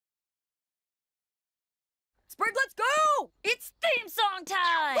Sprig, let's go! It's theme song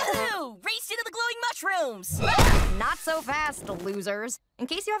time! Woohoo! Race into the glowing mushrooms! Not so fast, losers. In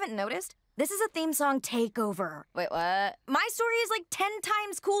case you haven't noticed, this is a theme song takeover. Wait, what? My story is like 10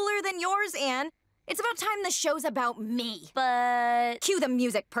 times cooler than yours, Anne. It's about time the show's about me. But... Cue the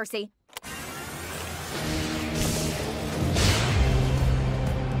music, Percy.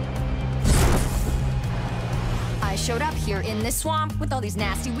 I showed up here in this swamp with all these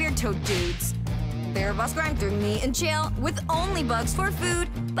nasty weird toad dudes. Their boss Grime threw me in jail with only bugs for food,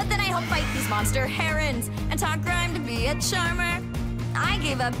 but then I helped fight these monster herons and taught Grime to be a charmer. I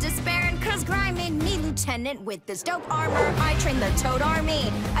gave up despair and Coz Grime made me lieutenant with this dope armor. I trained the toad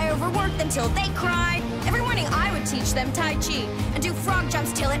army. I overworked until they cried. Every morning I would teach them tai-chi and do frog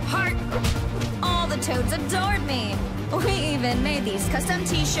jumps till it hurt. All the toads adored me. We even made these custom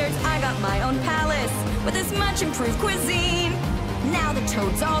t-shirts. I got my own palace with this much improved cuisine. Now the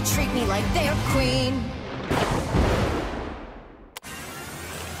toads all treat me like they're queen.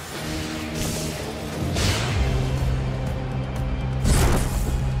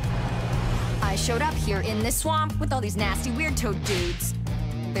 I showed up here in this swamp with all these nasty weird toad dudes.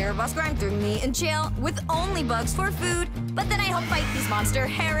 Their boss Grime threw me in jail with only bugs for food, but then I helped fight these monster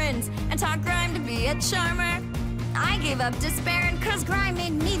herons and taught Grime to be a charmer. I gave up despair and Coz Grime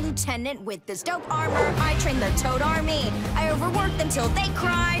made me lieutenant with this dope armor. I trained the toad army. I overworked until they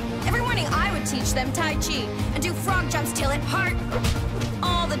cried. Every morning I would teach them tai-chi and do frog jumps till it hurt.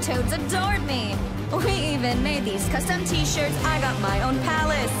 All the toads adored me. We even made these custom t-shirts. I got my own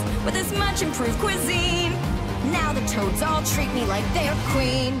palace with this much improved cuisine. Now the toads all treat me like they're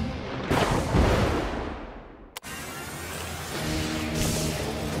queen.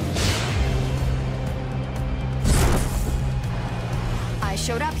 I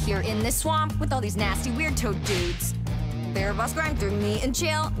showed up here in this swamp with all these nasty weird toad dudes. Their boss Grime threw me in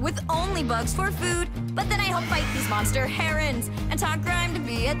jail with only bugs for food, but then I helped fight these monster herons and taught Grime to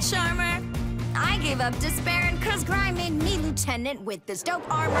be a charmer. I gave up despair and Coz Grime made me lieutenant with this dope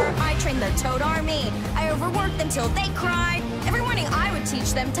armor. I trained the toad army. I overworked until they cried. Every morning I would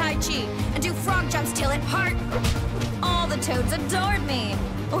teach them tai-chi and do frog jumps till it hurt. All the toads adored me.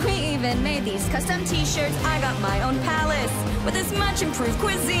 We even made these custom t-shirts. I got my own palace with this much improved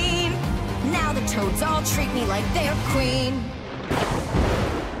cuisine. Now the toads all treat me like they're queen.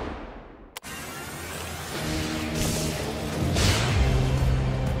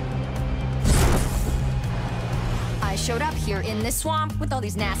 I showed up here in this swamp with all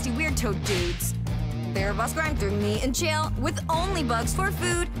these nasty weird toad dudes. Their boss Grime threw me in jail with only bugs for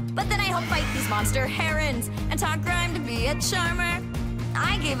food, but then I helped fight these monster herons and taught Grime to be a charmer.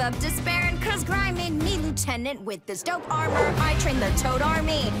 I gave up despair and Coz Grime made me lieutenant with this dope armor. I trained the toad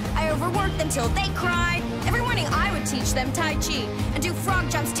army. I overworked until they cried. Every morning I would teach them tai-chi and do frog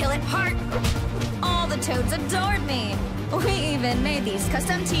jumps till it hurt. All the toads adored me. We even made these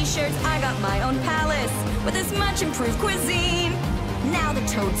custom t-shirts. I got my own palace with this much improved cuisine. Now the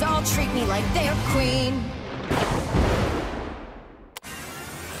toads all treat me like they're queen.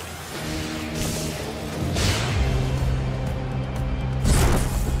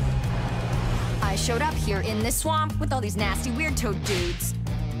 I showed up here in this swamp with all these nasty weird toad dudes.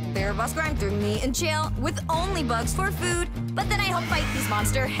 Their boss Grime threw me in jail with only bugs for food, but then I helped fight these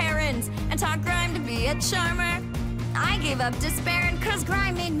monster herons and taught Grime to be a charmer. I gave up despair and Coz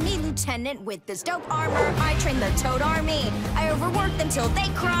Grime made me lieutenant with this dope armor. I trained the toad army. I overworked until they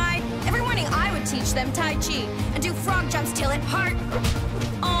cried. Every morning I would teach them tai-chi and do frog jumps till it hurt.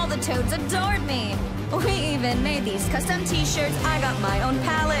 All the toads adored me. We even made these custom t-shirts. I got my own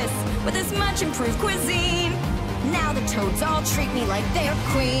palace with this much improved cuisine. Now the toads all treat me like they're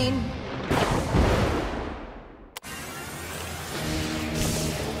queen.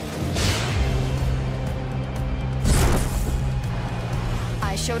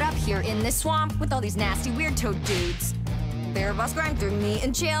 I showed up here in this swamp with all these nasty weird toad dudes. Their boss Grime threw me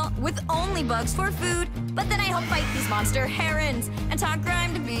in jail with only bugs for food, but then I helped fight these monster herons and taught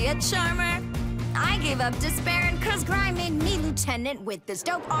Grime to be a charmer. I gave up despair and Coz Grime made me lieutenant with this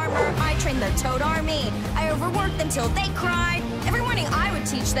dope armor. I trained the toad army. I overworked until they cried. Every morning I would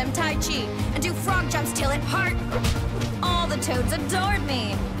teach them tai-chi and do frog jumps till it hurt. All the toads adored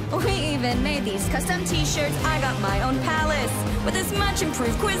me. We even made these custom t-shirts. I got my own palace with this much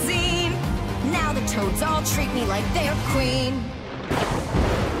improved cuisine. Now the toads all treat me like they're queen.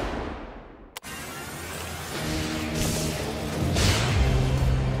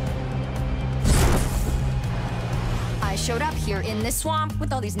 I showed up here in this swamp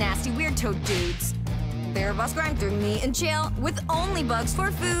with all these nasty weird toad dudes. Their boss Grime threw me in jail with only bugs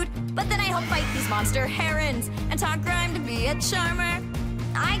for food, but then I helped fight these monster herons and taught Grime to be a charmer.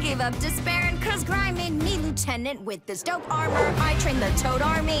 I gave up despair and Coz Grime made me lieutenant with this dope armor. I trained the Toad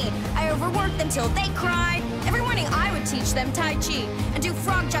Army. I overworked them till they cried. Every morning I would teach them tai chi and do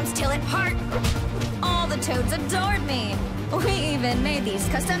frog jumps till it hurt. All the toads adored me. We even made these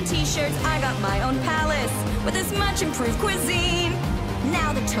custom t-shirts. I got my own palace with this much improved cuisine.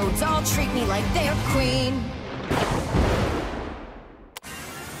 Now the toads all treat me like they're queen.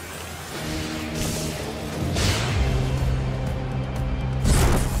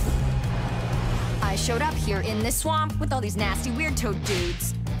 I showed up here in this swamp with all these nasty weird toad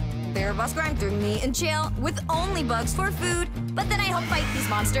dudes. Their boss Grime threw me in jail with only bugs for food. But then I helped fight these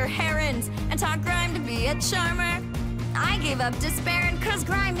monster herons and taught Grime to be a charmer. I gave up despair and Coz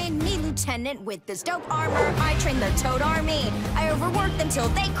Grime made me lieutenant with this dope armor. I trained the Toad Army. I overworked them till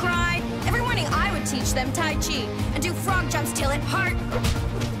they cried. Every morning I would teach them tai chi and do frog jumps till it hurt.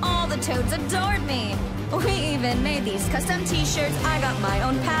 All the toads adored me. We even made these custom t-shirts. I got my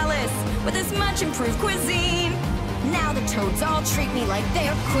own palace with this much improved cuisine. Now the toads all treat me like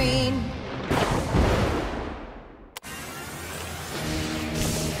they're queen.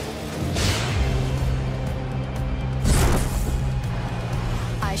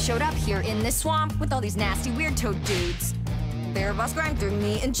 I showed up here in this swamp with all these nasty weird toad dudes. Their boss Grime threw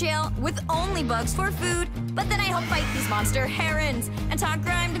me in jail with only bugs for food. But then I helped fight these monster herons and taught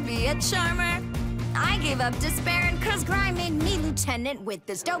Grime to be a charmer. I gave up despair and Coz Grime made me lieutenant with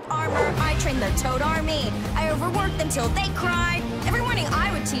this dope armor. I trained the Toad Army. I overworked them till they cried. Every morning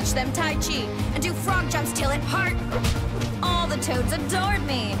I would teach them tai chi and do frog jumps till it hurt. All the toads adored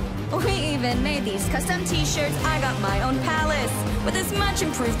me. We even made these custom t-shirts. I got my own palace with this much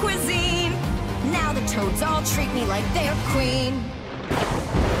improved cuisine. Now the toads all treat me like they're queen.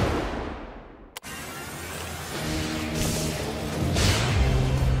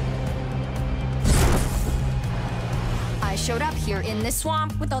 I showed up here in this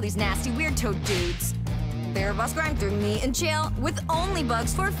swamp with all these nasty weird toad dudes. Their boss Grime threw me in jail with only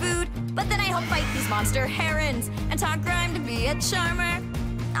bugs for food. But then I helped fight these monster herons and taught Grime to be a charmer.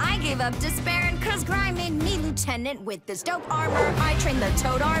 I gave up despair and Coz Grime made me lieutenant with this dope armor. I trained the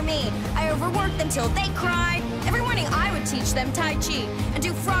Toad Army. I overworked them till they cried. Every morning I would teach them tai chi and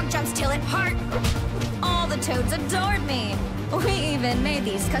do frog jumps till it hurt. All the toads adored me. We even made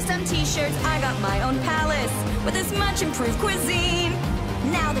these custom t-shirts. I got my own palace with this much improved cuisine.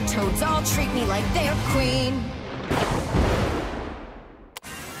 Now the toads all treat me like they're queen.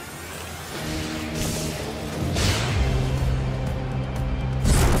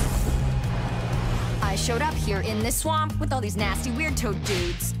 I showed up here in this swamp with all these nasty weird toad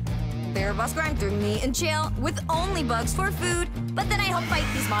dudes. Their boss Grime threw me in jail with only bugs for food. But then I helped fight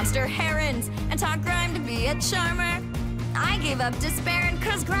these monster herons and taught Grime to be a charmer. I gave up despair and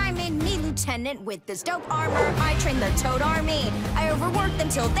Coz Grime made me lieutenant with this dope armor. I trained the Toad Army. I overworked them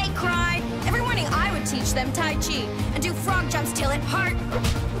till they cried. Every morning I would teach them tai chi and do frog jumps till it hurt.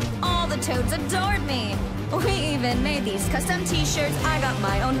 All the toads adored me. We even made these custom t-shirts. I got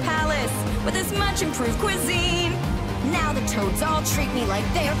my own palace with this much improved cuisine. Now the toads all treat me like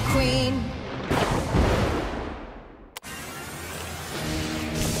they're queen.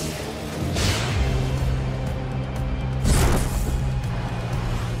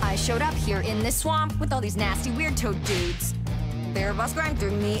 I showed up here in this swamp with all these nasty weird toad dudes. Their boss Grime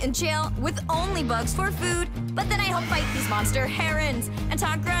threw me in jail with only bugs for food. But then I helped fight these monster herons and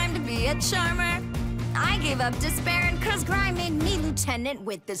taught Grime to be a charmer. I gave up despair and Coz Grime made me lieutenant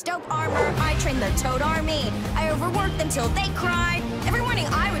with this dope armor. I trained the Toad Army. I overworked them till they cried. Every morning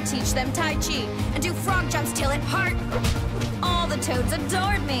I would teach them tai chi and do frog jumps till it hurt. All the toads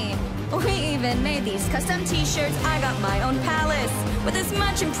adored me. We even made these custom t-shirts. I got my own palace with this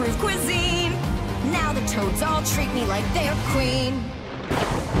much improved cuisine. Now the toads all treat me like they're queen.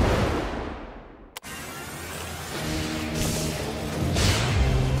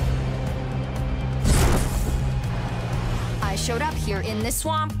 I showed up here in this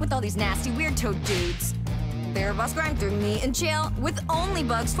swamp with all these nasty weird toad dudes. Their boss Grime threw me in jail with only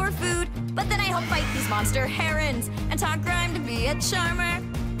bugs for food. But then I helped fight these monster herons and taught Grime to be a charmer.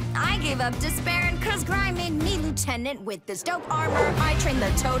 I gave up despair and Coz Grime made me lieutenant with this dope armor. I trained the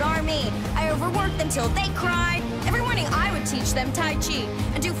Toad Army. I overworked them till they cried. Every morning I would teach them tai chi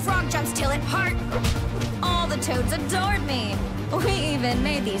and do frog jumps till it hurt. All the toads adored me. We even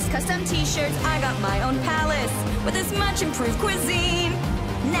made these custom t-shirts. I got my own palace with this much improved cuisine.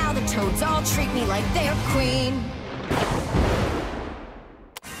 Now the toads all treat me like they're queen.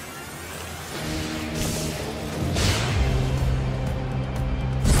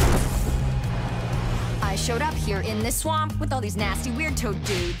 I showed up here in this swamp with all these nasty weird toad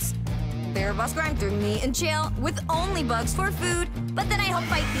dudes. Their boss Grime threw me in jail with only bugs for food. but then I helped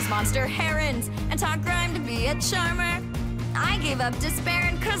fight these monster herons and taught Grime to be a charmer. I gave up despair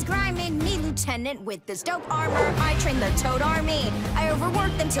and Coz Grime made me lieutenant with this dope armor. I trained the Toad Army. I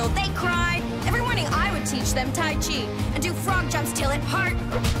overworked them till they cried. Every morning I would teach them tai chi and do frog jumps till it hurt.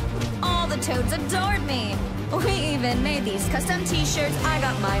 All the toads adored me. We even made these custom t-shirts. I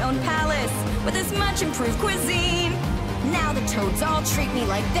got my own palace with this much improved cuisine. Now the toads all treat me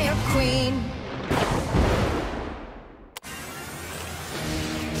like they're queen.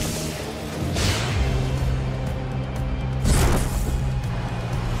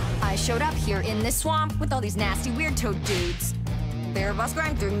 I showed up here in this swamp with all these nasty weird toad dudes. Their boss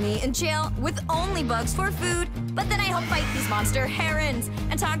Grime threw me in jail with only bugs for food, but then I helped fight these monster herons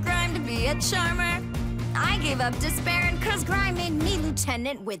and taught Grime to be a charmer. I gave up despair and Coz Grime made me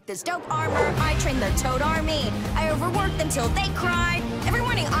lieutenant with this dope armor. I trained the Toad Army. I overworked them till they cried. Every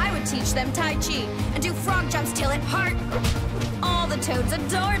morning I would teach them tai chi and do frog jumps till it hurt. All the toads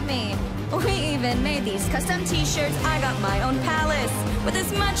adored me. We even made these custom t-shirts. I got my own palace with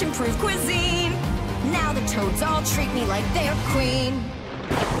this much improved cuisine. Now the toads all treat me like they're queen.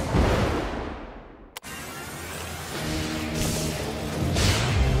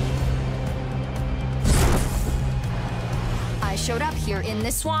 I showed up here in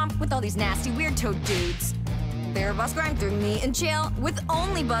this swamp with all these nasty weird toad dudes. Their boss Grime threw me in jail with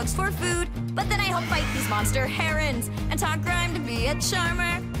only bugs for food, but then I helped fight these monster herons and taught Grime to be a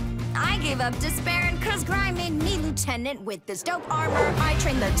charmer. I gave up despair and Coz Grime made me lieutenant with this dope armor. I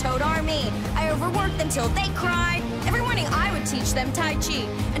trained the Toad Army. I overworked them till they cried. Every morning I would teach them tai chi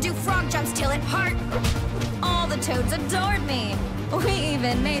and do frog jumps till it hurt. All the toads adored me. We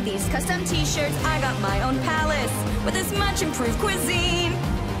even made these custom t-shirts. I got my own palace with this much improved cuisine.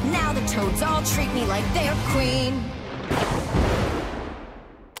 Now the toads all treat me like they're queen.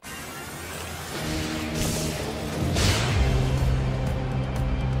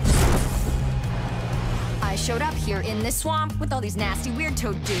 I showed up here in this swamp with all these nasty weird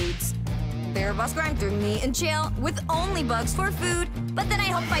toad dudes. Their boss Grime threw me in jail with only bugs for food, but then I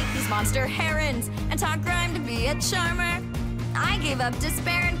helped fight these monster herons and taught Grime to be a charmer. I gave up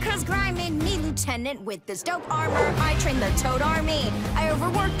despair and Coz Grime made me lieutenant with this dope armor. I trained the Toad Army. I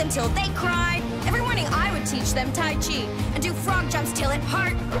overworked them till they cried. Every morning I would teach them tai chi and do frog jumps till it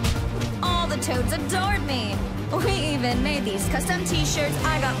hurt. All the toads adored me. We even made these custom t-shirts.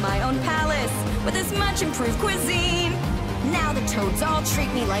 I got my own palace with this much improved cuisine. Now the toads all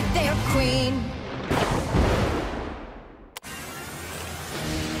treat me like they're queen.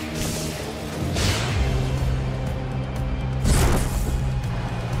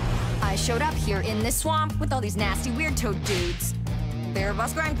 I showed up here in this swamp with all these nasty weird toad dudes. Their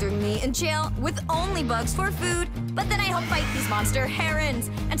boss Grime threw me in jail with only bugs for food, but then I helped fight these monster herons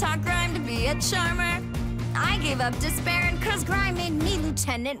and taught Grime to be a charmer. I gave up despair and Coz Grime made me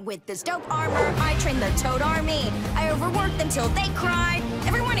lieutenant with this dope armor. I trained the Toad Army. I overworked them till they cried.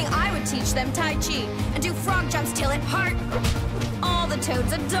 Every morning I would teach them tai chi and do frog jumps till it hurt. All the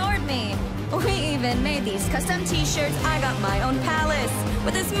toads adored me. We even made these custom t-shirts. I got my own palace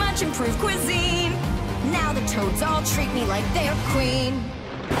with this much improved cuisine. Now the toads all treat me like they're queen.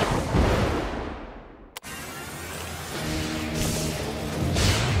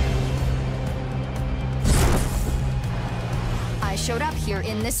 I showed up here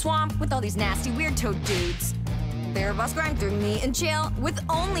in this swamp with all these nasty weird toad dudes. Their boss Grime threw me in jail with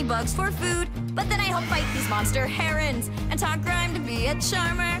only bugs for food, but then I helped fight these monster herons and taught Grime to be a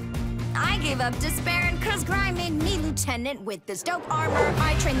charmer. I gave up despair and Coz Grime made me lieutenant with this dope armor.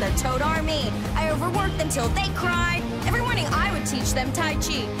 I trained the Toad Army. I overworked them till they cried. Every morning I would teach them tai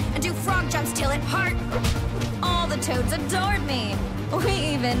chi and do frog jumps till it hurt. All the toads adored me. We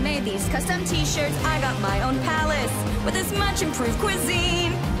even made these custom t-shirts. I got my own palace with this much improved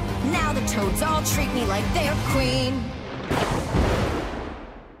cuisine. Now the toads all treat me like they're queen.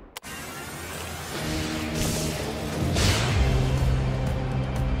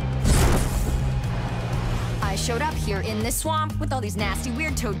 I showed up here in this swamp with all these nasty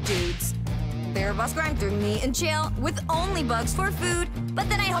weird toad dudes. Their boss Grime threw me in jail with only bugs for food, but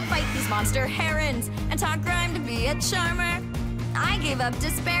then I helped fight these monster herons and taught Grime to be a charmer. I gave up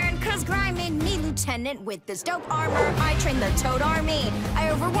despair and Coz Grime made me lieutenant with this dope armor. I trained the Toad Army. I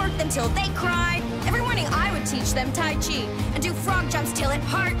overworked them till they cried. Every morning I would teach them tai chi and do frog jumps till it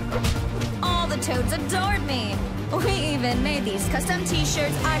hurt. All the toads adored me. We even made these custom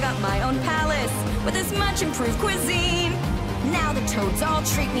t-shirts. I got my own palace with this much improved cuisine. Now the toads all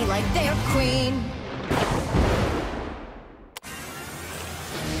treat me like they're queen.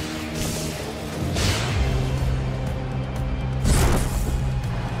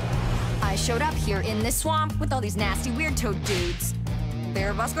 I showed up here in this swamp with all these nasty weird toad dudes.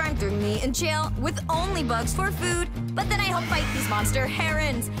 Their boss Grime threw me in jail with only bugs for food. But then I helped fight these monster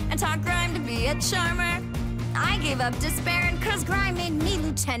herons and taught Grime to be a charmer. I gave up despair and Coz Grime made me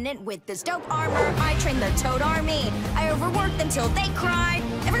lieutenant with this dope armor. I trained the Toad Army. I overworked until they cried.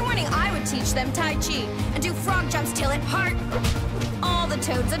 Every morning I would teach them tai chi and do frog jumps till it hurt. All the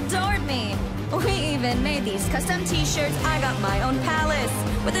toads adored me. We even made these custom t-shirts. I got my own palace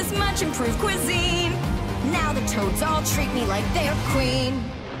with this much improved cuisine. Now the toads all treat me like they're queen.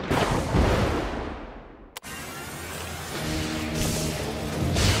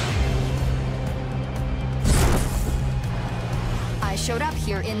 I showed up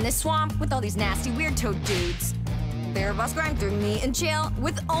here in this swamp with all these nasty weird toad dudes. Their boss Grime threw me in jail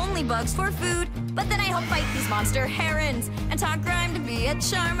with only bugs for food. But then I helped fight these monster herons and taught Grime to be a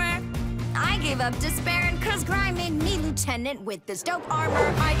charmer. I gave up despair and Coz Grime made me lieutenant with this dope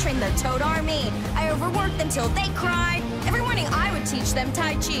armor. I trained the Toad Army. I overworked until they cried. Every morning I would teach them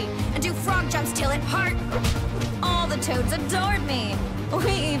tai chi and do frog jumps till it hurt. All the toads adored me.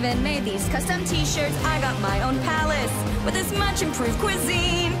 We even made these custom t-shirts. I got my own palace with this much improved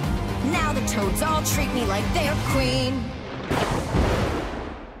cuisine. Now the toads all treat me like they're queen.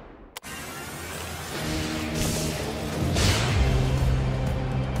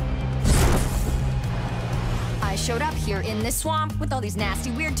 I showed up here in this swamp with all these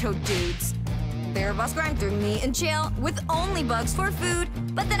nasty weird toad dudes. Their boss Grime threw me in jail with only bugs for food.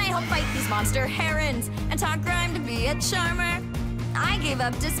 But then I helped fight these monster herons and taught Grime to be a charmer. I gave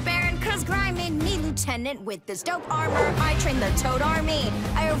up despair and Coz Grime made me lieutenant with this dope armor. I trained the Toad Army.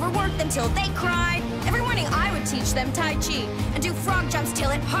 I overworked until they cried. Every morning I would teach them tai chi and do frog jumps till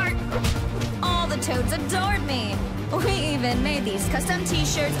it hurt. All the toads adored me. We even made these custom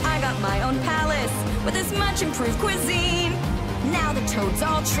t-shirts. I got my own palace with this much improved cuisine. Now the toads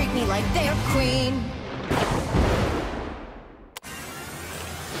all treat me like they're queen.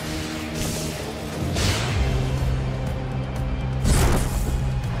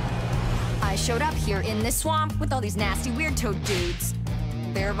 I showed up here in this swamp with all these nasty weird toad dudes.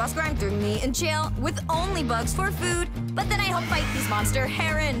 Their boss Grime threw me in jail with only bugs for food. But then I helped fight these monster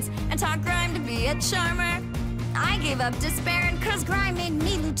herons and taught Grime to be a charmer. I gave up despair and Coz Grime made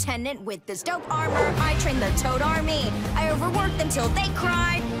me lieutenant with this dope armor. I trained the Toad Army. I overworked until they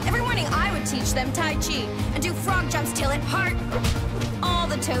cried. Every morning I would teach them tai chi and do frog jumps till it hurt. All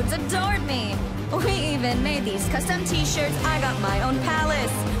the toads adored me. We even made these custom t-shirts. I got my own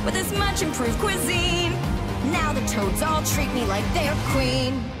palace with this much improved cuisine. Now the toads all treat me like they're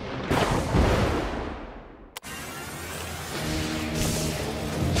queen.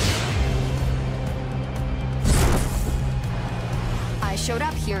 I showed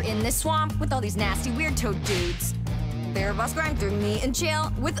up here in this swamp with all these nasty weird toad dudes. Their boss Grime threw me in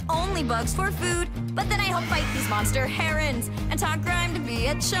jail with only bugs for food. But then I helped fight these monster herons and taught Grime to be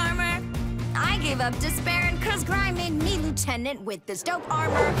a charmer. I gave up despair and Coz Grime made me lieutenant with this dope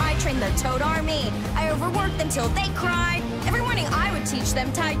armor. I trained the Toad Army. I overworked until they cried. Every morning I would teach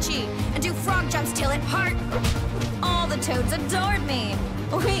them tai chi and do frog jumps till it hurt. All the toads adored me.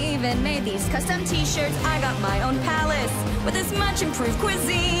 We even made these custom t-shirts. I got my own palace with this much improved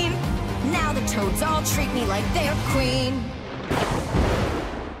cuisine. Now the toads all treat me like they're queen.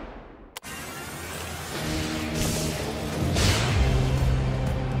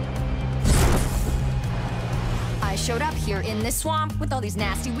 I showed up here in this swamp with all these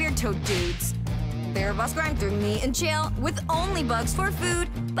nasty weird toad dudes. Their boss Grime threw me in jail with only bugs for food.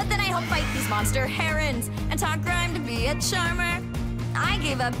 But then I helped fight these monster herons and taught Grime to be a charmer. I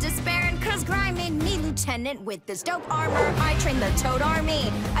gave up despair and Coz Grime made me lieutenant with this dope armor. I trained the Toad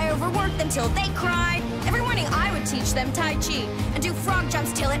Army. I overworked until they cried. Every morning I would teach them tai chi and do frog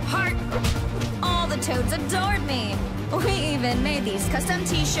jumps till it hurt. All the toads adored me. We even made these custom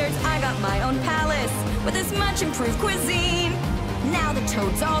t-shirts. I got my own palace with this much improved cuisine. Now the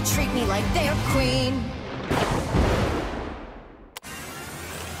toads all treat me like they're queen.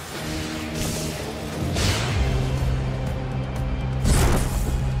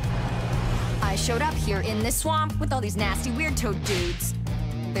 I showed up here in this swamp with all these nasty weird toad dudes.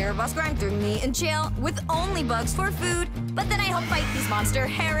 Their boss Grime threw me in jail with only bugs for food. But then I helped fight these monster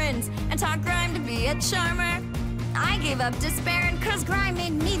herons and taught Grime to be a charmer. I gave up despair and Coz Grime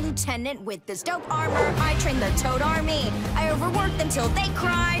made me lieutenant with this dope armor. I trained the Toad Army. I overworked until they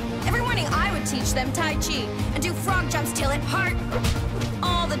cried. Every morning I would teach them tai chi and do frog jumps till it hurt.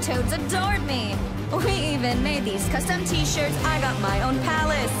 All the toads adored me. We even made these custom t-shirts. I got my own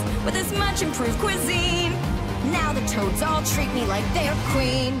palace with this much improved cuisine. Now the toads all treat me like they're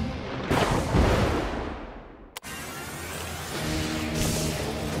queen.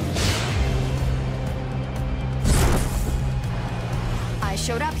 I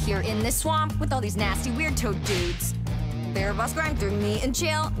here in this swamp with all these nasty weird toad dudes. Their boss Grime threw me in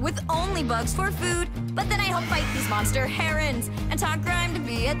jail with only bugs for food, but then I helped fight these monster herons and taught Grime to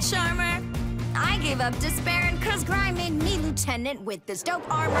be a charmer. I gave up despair and Coz Grime made me lieutenant with this dope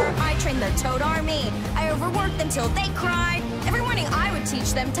armor. I trained the toad army. I overworked them till they cried. Every morning I would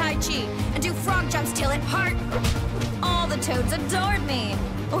teach them tai chi and do frog jumps till it hurt. All the toads adored me.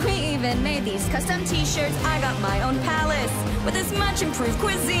 We even made these custom t-shirts. I got my own palace with this much improved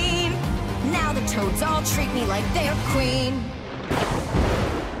cuisine. Now the toads all treat me like they're queen.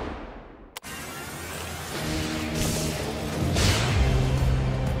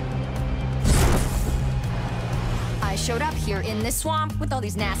 I showed up here in this swamp with all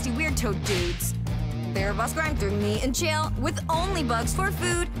these nasty weird toad dudes. Their boss Grime threw me in jail with only bugs for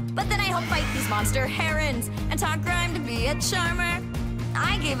food, but then I helped fight these monster herons and taught Grime to be a charmer.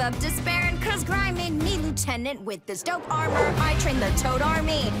 I gave up despair and Coz Grime made me lieutenant with this dope armor. I trained the toad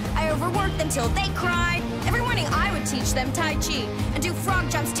army. I overworked them till they cried. Every morning I would teach them tai chi and do frog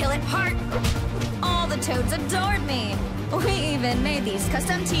jumps till it hurt. All the toads adored me. We even made these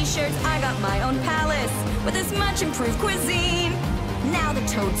custom t-shirts. I got my own palace with this much improved cuisine. Now the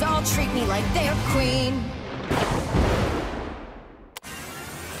toads all treat me like they're queen.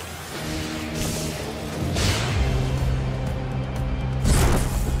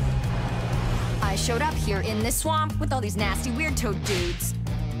 I showed up here in this swamp with all these nasty weird toad dudes.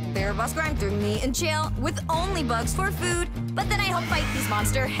 Their boss Grime threw me in jail with only bugs for food, but then I helped fight these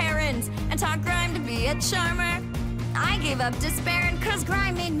monster herons and taught Grime to be a charmer. I gave up despair and Coz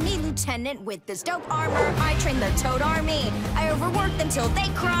Grime made me lieutenant with this dope armor. I trained the toad army. I overworked them till they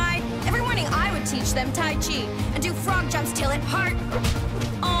cried. Every morning I would teach them tai chi and do frog jumps till it hurt.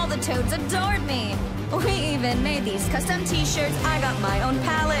 All the toads adored me. We even made these custom t-shirts. I got my own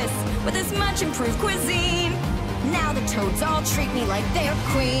palace with this much improved cuisine. Now the toads all treat me like they're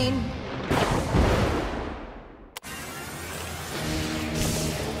queen.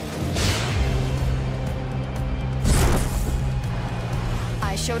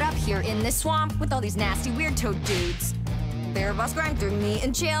 I showed up here in this swamp with all these nasty weird toad dudes. Their boss Grime threw me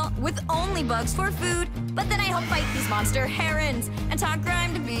in jail with only bugs for food, but then I helped fight these monster herons and taught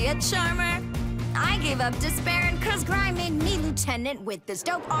Grime to be a charmer. I gave up despair and Coz Grime made me lieutenant with this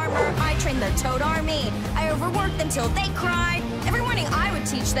dope armor. I trained the toad army. I overworked them till they cried. Every morning I would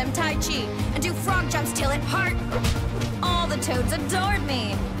teach them tai chi and do frog jumps till it hurt. All the toads adored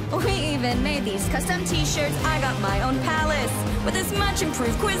me. We even made these custom t-shirts. I got my own palace with this much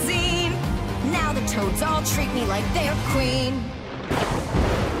improved cuisine. Now the toads all treat me like they're queen.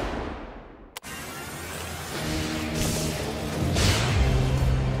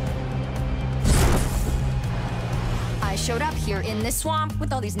 I showed up here in this swamp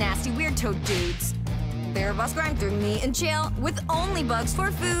with all these nasty weird toad dudes. Their boss Grime threw me in jail with only bugs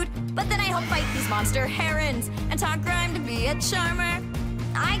for food, but then I helped fight these monster herons and taught Grime to be a charmer.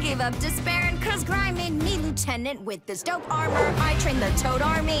 I gave up despair and Coz Grime made me lieutenant with this dope armor. I trained the toad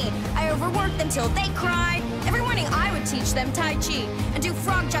army. I overworked them till they cried. Every morning I would teach them tai chi and do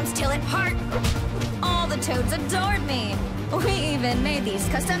frog jumps till it hurt. All the toads adored me. We even made these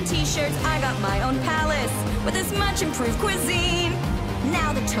custom t-shirts. I got my own palace with this much improved cuisine.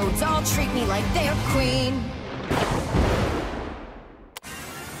 Now the toads all treat me like they're queen.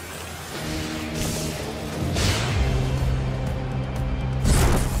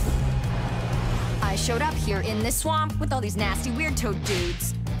 I showed up here in this swamp with all these nasty weird toad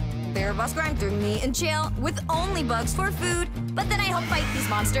dudes. Their boss Grime threw me in jail with only bugs for food, but then I helped fight these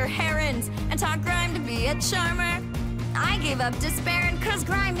monster herons and taught Grime to be a charmer. I gave up despair and Coz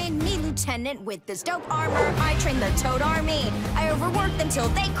Grime made me lieutenant with this dope armor. I trained the toad army. I overworked them till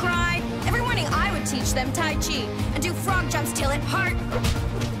they cried. Every morning I would teach them tai chi and do frog jumps till it hurt.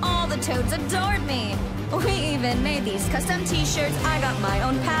 All the toads adored me. We even made these custom t-shirts. I got my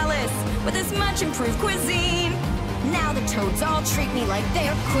own palace with this much improved cuisine. Now the toads all treat me like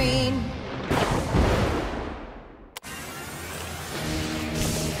they're queen.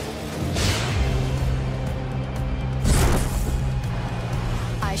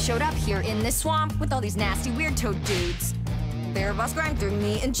 I showed up here in this swamp with all these nasty weird toad dudes. Their boss Grime threw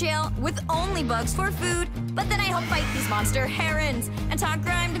me in jail with only bugs for food, but then I helped fight these monster herons and taught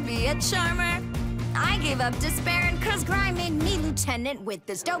Grime to be a charmer. I gave up despair and Coz Grime made me lieutenant with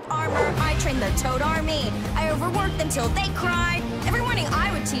this dope armor. I trained the toad army. I overworked them till they cried. Every morning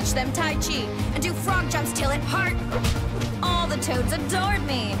I would teach them tai chi and do frog jumps till it hurt. All the toads adored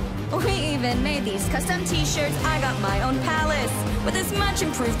me. We even made these custom t-shirts. I got my own palace with this much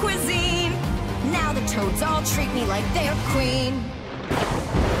improved cuisine. Now the toads all treat me like they're queen.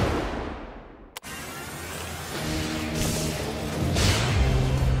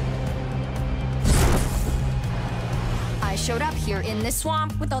 I showed up here in this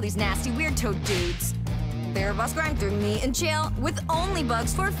swamp with all these nasty weird toad dudes. Their boss Grime threw me in jail with only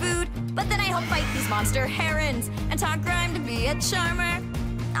bugs for food. But then I helped fight these monster herons and taught Grime to be a charmer.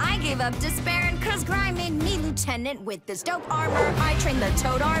 I gave up despair and Coz Grime made me lieutenant with this dope armor. I trained the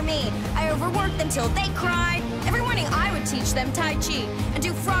toad army. I overworked them till they cried. Every morning I would teach them tai chi and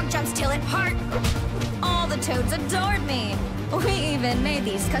do frog jumps till it hurt. All the toads adored me. We even made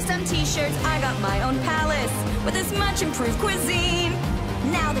these custom t-shirts. I got my own palace with this much improved cuisine.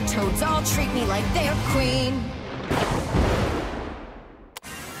 Now the toads all treat me like they're queen.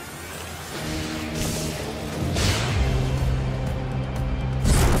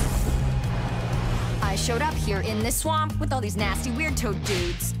 I showed up here in this swamp with all these nasty weird toad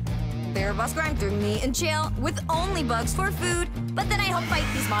dudes. Their boss Grime threw me in jail with only bugs for food. But then I helped fight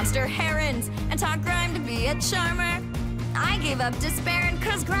these monster herons and taught Grime to be a charmer. I gave up despair and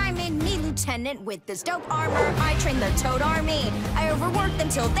Coz Grime made me lieutenant with this dope armor. I trained the toad army. I overworked them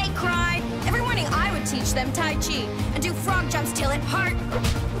till they cried. Every morning I would teach them tai chi and do frog jumps till it hurt.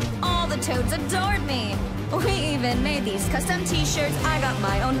 All the toads adored me. We even made these custom t-shirts. I got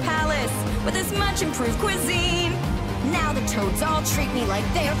my own palace with this much improved cuisine. Now the toads all treat me like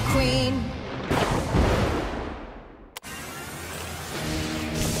they're queen.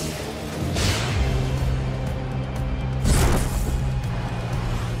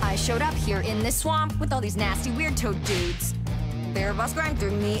 I showed up here in this swamp with all these nasty weird toad dudes. Their boss Grime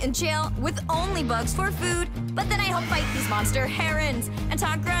threw me in jail with only bugs for food. But then I helped fight these monster herons and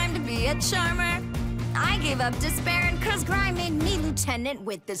taught Grime to be a charmer. I gave up despair and Coz Grime made me lieutenant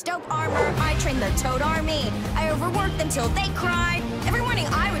with this dope armor. I trained the toad army. I overworked them till they cried. Every morning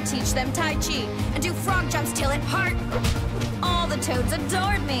I would teach them tai chi and do frog jumps till it hurt. All the toads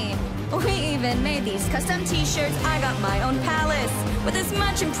adored me. We even made these custom t-shirts. I got my own palace with this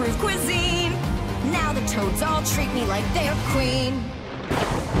much improved cuisine. Now the toads all treat me like they're queen.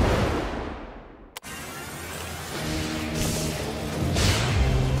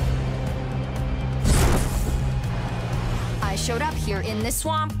 I showed up here in this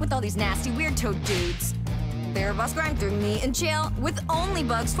swamp with all these nasty weird toad dudes. Their boss Grime threw me in jail with only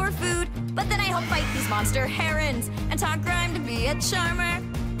bugs for food. But then I helped fight these monster herons and taught Grime to be a charmer.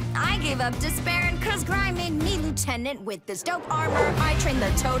 I gave up despair and Coz Grime made me lieutenant with this dope armor. I trained the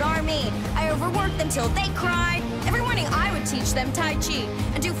toad army. I overworked them till they cried. Every morning I would teach them tai chi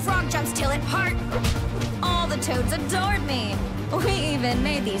and do frog jumps till it hurt. All the toads adored me. We even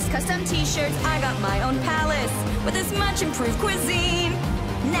made these custom t-shirts. I got my own palace with this much improved cuisine.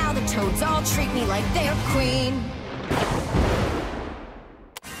 Now the toads all treat me like they're queen.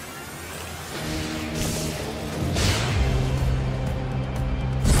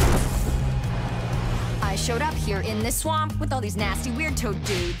 I showed up here in this swamp with all these nasty weird toad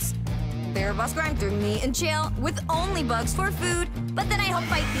dudes. Their boss Grime threw me in jail with only bugs for food. But then I helped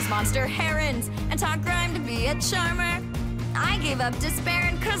fight these monster herons and taught Grime to be a charmer. I gave up despair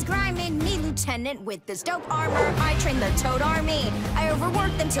and Coz Grime made me lieutenant with this dope armor. I trained the toad army. I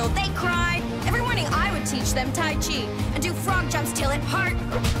overworked them till they cried. Every morning I would teach them tai chi and do frog jumps till it hurt.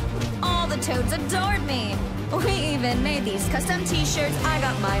 All the toads adored me. We even made these custom t-shirts. I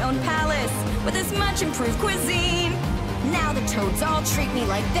got my own palace with this much improved cuisine. Now the toads all treat me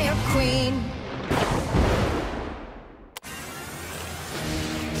like they're queen.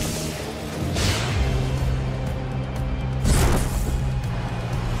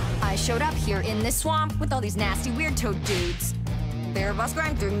 I showed up here in this swamp with all these nasty weird toad dudes. Their boss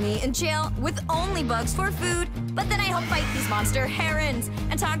Grime threw me in jail with only bugs for food. But then I helped fight these monster herons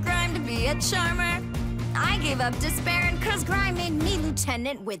and taught Grime to be a charmer. I gave up despair and Coz Grime made me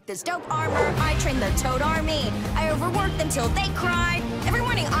lieutenant with this dope armor. I trained the toad army. I overworked them till they cried. Every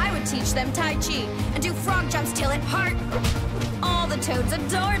morning I would teach them tai chi and do frog jumps till it hurt. All the toads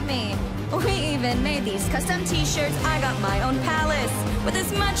adored me. We even made these custom t-shirts. I got my own palace with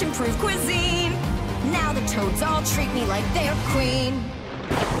this much improved cuisine. Now the toads all treat me like they're queen.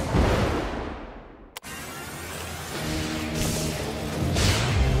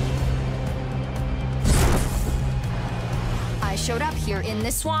 I showed up here in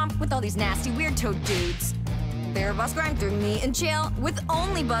this swamp with all these nasty weird toad dudes. Their boss Grime threw me in jail with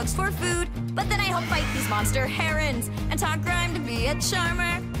only bugs for food. But then I helped fight these monster herons and taught Grime to be a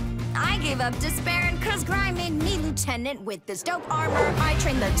charmer. I gave up despair and Coz Grime made me lieutenant with this dope armor. I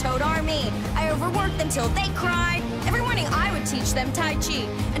trained the toad army. I overworked them till they cried. Every morning I would teach them tai chi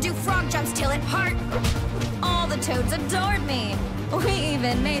and do frog jumps till it hurt. All the toads adored me. We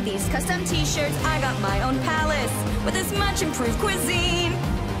even made these custom t-shirts. I got my own palace with this much improved cuisine.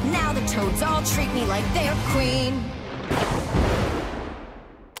 Now the toads all treat me like they're queen.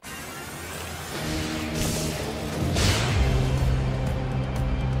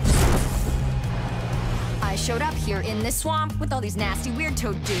 I showed up here in this swamp with all these nasty weird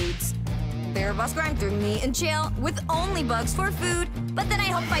toad dudes. Their boss Grime threw me in jail with only bugs for food, but then I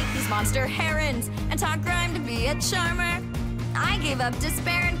helped fight these monster herons and taught Grime to be a charmer. I gave up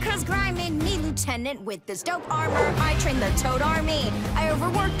despair and Coz Grime made me lieutenant with this dope armor. I trained the toad army. I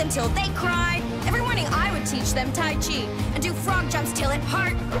overworked them till they cried. Every morning I would teach them tai chi and do frog jumps till it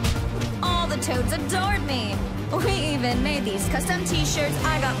hurt. All the toads adored me. We even made these custom t-shirts.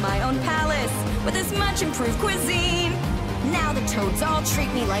 I got my own palace with this much improved cuisine. Now the toads all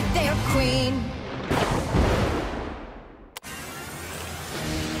treat me like they're queen.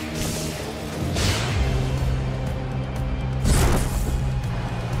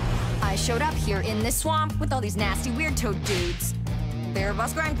 I showed up here in this swamp with all these nasty weird toad dudes. Their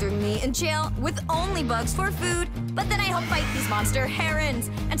boss Grime threw me in jail with only bugs for food, but then I helped fight these monster herons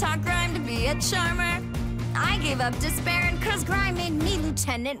and taught Grime to be a charmer. I gave up despair and Coz Grime made me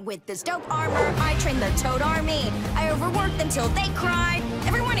lieutenant with this dope armor. I trained the toad army. I overworked them till they cried.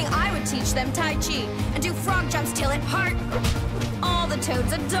 Every morning I would teach them tai chi and do frog jumps till it hurt. All the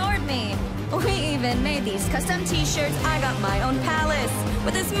toads adored me. We even made these custom t-shirts. I got my own palace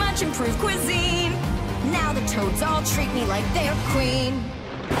with this much improved cuisine. Now the toads all treat me like they're queen.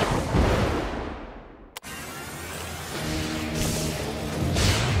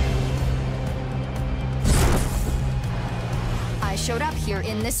 I showed up here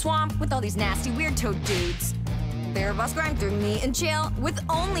in this swamp with all these nasty weird toad dudes. Their boss Grime threw me in jail with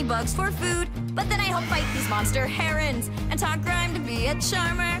only bugs for food, but then I helped fight these monster herons and taught Grime to be a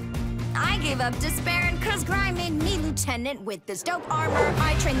charmer. I gave up despair and Coz Grime made me lieutenant with this dope armor.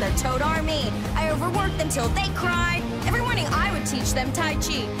 I trained the toad army. I overworked them till they cried. Every morning I would teach them tai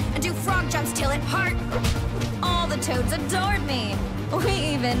chi and do frog jumps till it hurt. All the toads adored me. We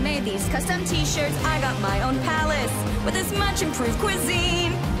even made these custom t-shirts. I got my own palace with this much improved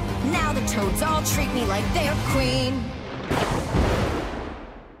cuisine. Now the toads all treat me like they're queen.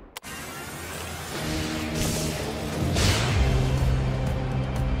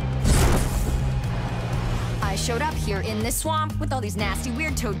 I showed up here in this swamp with all these nasty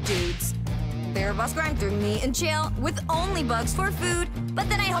weird toad dudes. Their boss Grime threw me in jail with only bugs for food, but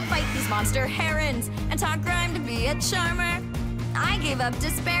then I helped fight these monster herons and taught Grime to be a charmer. I gave up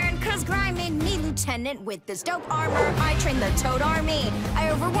despair and Coz Grime made me lieutenant with this dope armor. I trained the toad army. I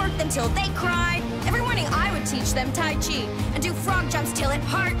overworked them till they cried. Every morning I would teach them tai chi and do frog jumps till it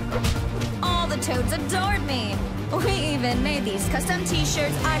hurt. All the toads adored me. We even made these custom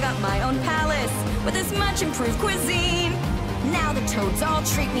t-shirts. I got my own palace with this much improved cuisine. Now the toads all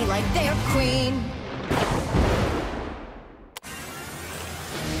treat me like they're queen.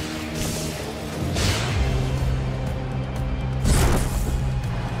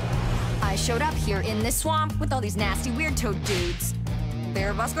 I showed up here in this swamp with all these nasty weird toad dudes.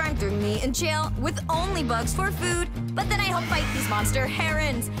 Their boss Grime threw me in jail with only bugs for food, but then I helped fight these monster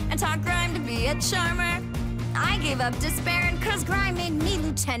herons and taught Grime to be a charmer. I gave up despair and Coz Grime made me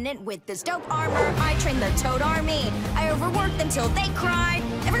lieutenant with this dope armor. I trained the toad army. I overworked them till they cried.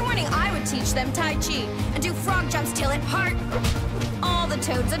 Every morning I would teach them tai chi and do frog jumps till it hurt. All the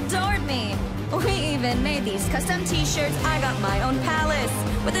toads adored me. We even made these custom t-shirts. I got my own palace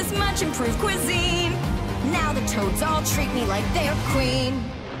with this much improved cuisine. Now the toads all treat me like they're queen.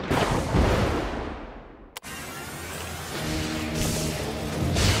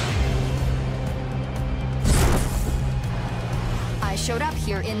 I showed up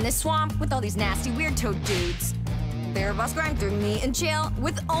here in this swamp with all these nasty weird toad dudes. Their boss Grime threw me in jail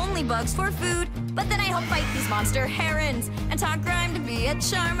with only bugs for food, but then I helped fight these monster herons and taught Grime to be a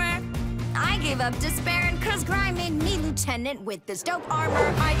charmer. I gave up despair and Coz Grime made me lieutenant with this dope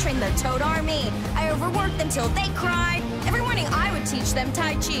armor. I trained the toad army. I overworked them till they cried. Every morning I would teach them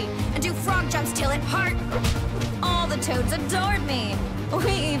tai chi and do frog jumps till it hurt. All the toads adored me.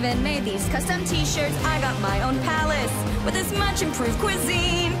 We even made these custom t-shirts. I got my own palace with this much improved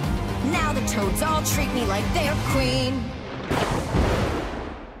cuisine. Now the toads all treat me like they're queen.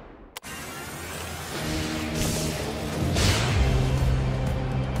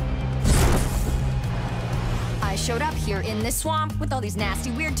 I showed up here in this swamp with all these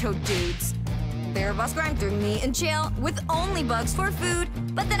nasty weird toad dudes. Their boss Grime threw me in jail with only bugs for food,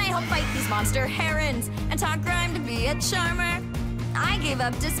 but then I helped fight these monster herons and taught Grime to be a charmer. I gave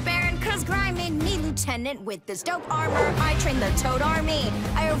up despair and Coz Grime made me lieutenant with this dope armor. I trained the toad army.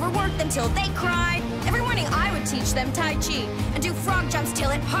 I overworked them till they cried. Every morning I would teach them tai chi and do frog jumps till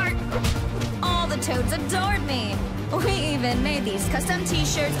it hurt. All the toads adored me. We even made these custom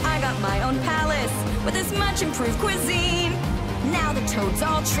t-shirts. I got my own palace with this much improved cuisine. Now the toads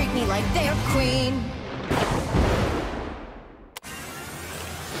all treat me like they're queen.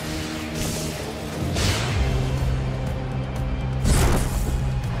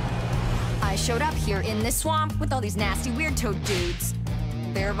 here in this swamp with all these nasty weird toad dudes.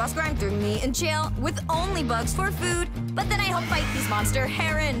 Their boss Grime threw me in jail with only bugs for food, but then I helped fight these monster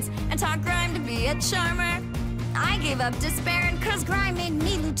herons and taught Grime to be a charmer. I gave up despair and Coz Grime made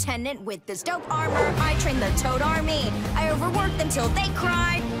me lieutenant with this dope armor. I trained the toad army. I overworked them till they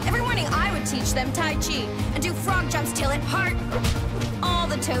cried. Every morning I would teach them tai chi and do frog jumps till it hurt. All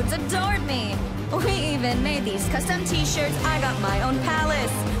the toads adored me. We even made these custom t-shirts. I got my own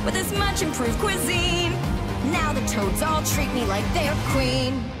palace with this much improved cuisine. Now the toads all treat me like they're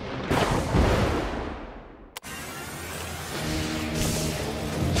queen.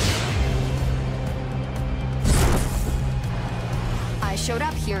 I showed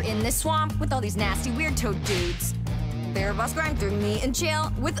up here in this swamp with all these nasty weird toad dudes. Their boss Grime threw me in jail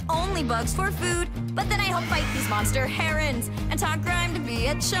with only bugs for food, but then I helped fight these monster herons and taught Grime to be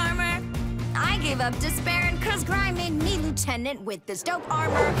a charmer. I gave up despair and Coz Grime made me lieutenant with this dope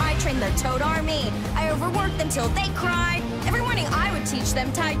armor. I trained the toad army. I overworked them till they cried. Every morning I would teach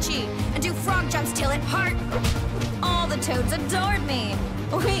them tai chi and do frog jumps till it hurt. All the toads adored me.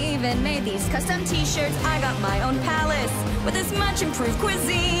 We even made these custom t-shirts. I got my own palace with this much improved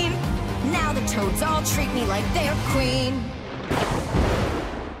cuisine. Now the toads all treat me like they're queen.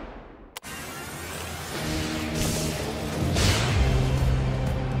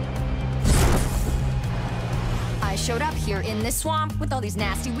 I showed up here in this swamp with all these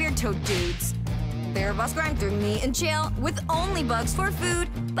nasty weird toad dudes. Their boss Grime threw me in jail with only bugs for food,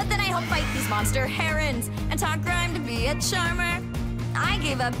 but then I helped fight these monster herons and taught Grime to be a charmer. I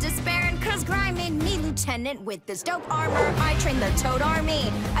gave up despair and Coz Grime made me lieutenant with this dope armor. I trained the toad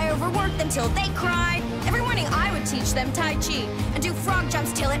army. I overworked them till they cried. Every morning I would teach them tai chi and do frog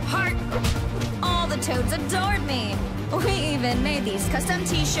jumps till it hurt. All the toads adored me. We even made these custom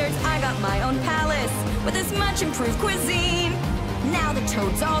t-shirts. I got my own palace with this much improved cuisine. Now the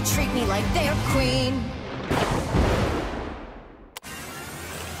toads all treat me like they're queen.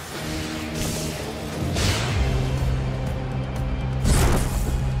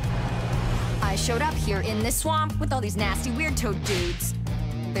 I showed up here in this swamp with all these nasty weird toad dudes.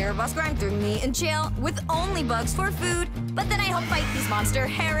 Their boss Grime threw me in jail with only bugs for food, but then I helped fight these monster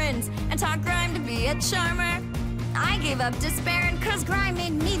herons and taught Grime to be a charmer. I gave up despair and Coz Grime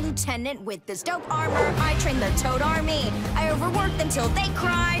made me lieutenant with this dope armor. I trained the toad army. I overworked them till they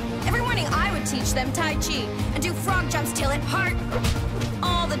cried. Every morning I would teach them tai chi and do frog jumps till it hurt.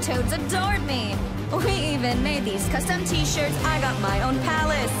 All the toads adored me. We even made these custom t-shirts. I got my own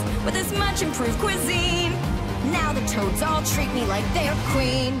palace with this much improved cuisine. Now the toads all treat me like they're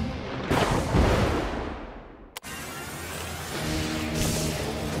queen.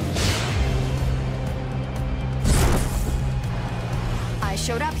 I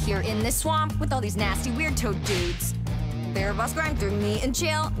showed up here in this swamp with all these nasty weird toad dudes. Their boss Grime threw me in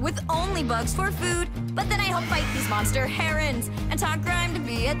jail with only bugs for food, but then I helped fight these monster herons and taught Grime to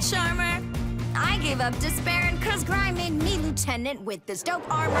be a charmer. I gave up despair and Coz Grime made me lieutenant with this dope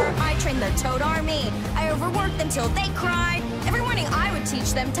armor. I trained the toad army. I overworked them till they cried. Every morning I would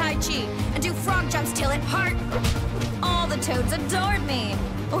teach them tai chi and do frog jumps till it hurt. All the toads adored me.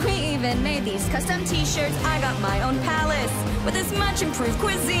 We even made these custom t-shirts. I got my own palace with this much improved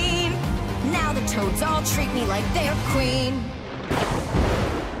cuisine. Now the toads all treat me like they're queen.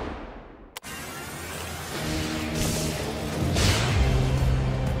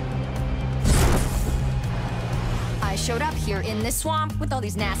 I showed up here in this swamp with all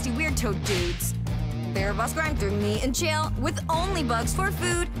these nasty weird toad dudes. Their boss Grime threw me in jail with only bugs for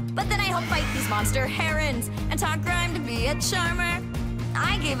food, but then I helped fight these monster herons and taught Grime to be a charmer.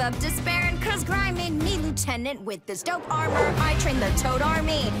 I gave up despair and Coz Grime made me lieutenant with this dope armor. I trained the toad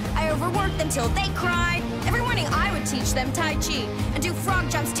army. I overworked them till they cried. Every morning I would teach them tai chi and do frog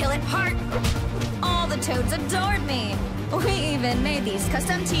jumps till it hurt. All the toads adored me. We even made these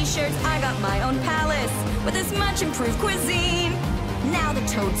custom t-shirts. I got my own palace with this much improved cuisine. Now the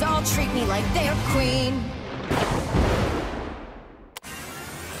toads all treat me like they're queen.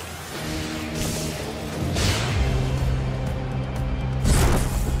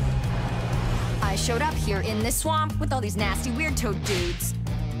 I showed up here in this swamp with all these nasty weird toad dudes.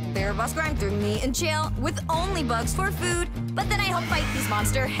 Their boss Grime threw me in jail with only bugs for food, but then I helped fight these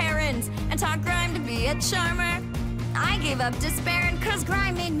monster herons and taught Grime to be a charmer. I gave up despair and Coz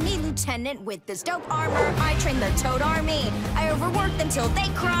Grime made me lieutenant with this dope armor. I trained the toad army. I overworked them till they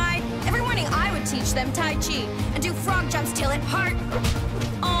cried. Every morning I would teach them tai chi and do frog jumps till it hurt.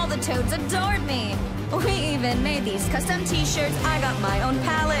 All the toads adored me. We even made these custom t-shirts. I got my own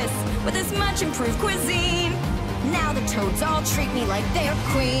palace with this much improved cuisine. Now the toads all treat me like they're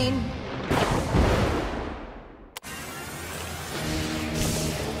queen.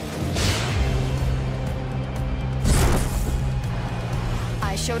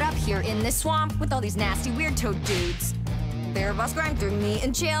 I showed up here in this swamp with all these nasty weird toad dudes. Their boss Grime threw me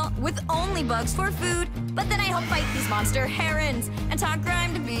in jail with only bugs for food. But then I helped fight these monster herons and taught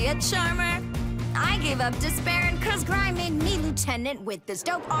Grime to be a charmer. I gave up despair and Coz Grime made me lieutenant with this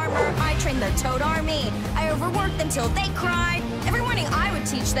dope armor. I trained the toad army. I overworked them till they cried. Every morning I would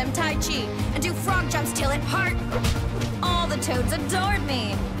teach them tai chi and do frog jumps till it hurt. All the toads adored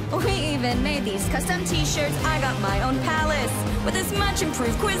me. We even made these custom t-shirts. I got my own palace with this much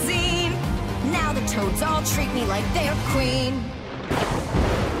improved cuisine. Now the toads all treat me like they're queen.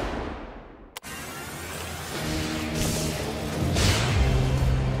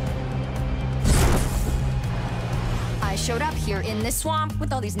 I showed up here in this swamp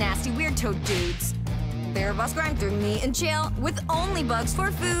with all these nasty weird toad dudes. Their boss Grime threw me in jail with only bugs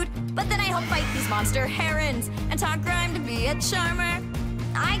for food. But then I helped fight these monster herons and taught Grime to be a charmer.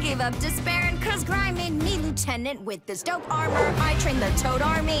 I gave up despair and Coz Grime made me lieutenant with this dope armor. I trained the toad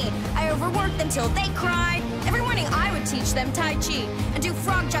army. I overworked them till they cried. Every morning I would teach them tai chi and do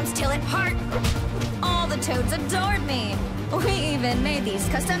frog jumps till it hurt. All the toads adored me. We even made these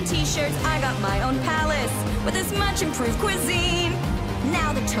custom t-shirts. I got my own palace with this much improved cuisine.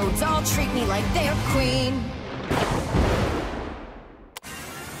 Now the toads all treat me like they're queen.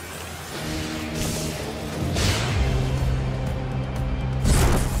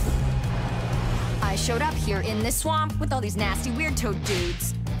 I showed up here in this swamp with all these nasty weird toad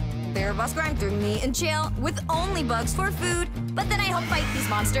dudes. Their boss Grime threw me in jail with only bugs for food. But then I helped fight these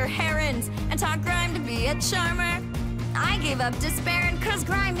monster herons and taught Grime to be a charmer. I gave up despair and Coz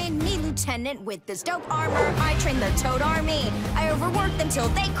Grime made me lieutenant with this dope armor. I trained the toad army. I overworked them till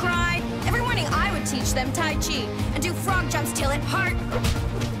they cried. Every morning I would teach them tai chi and do frog jumps till it hurt.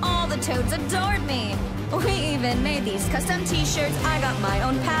 All the toads adored me. We even made these custom t-shirts. I got my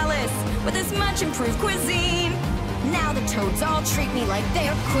own palace with this much improved cuisine. Now the toads all treat me like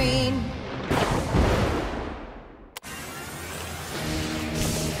they're queen.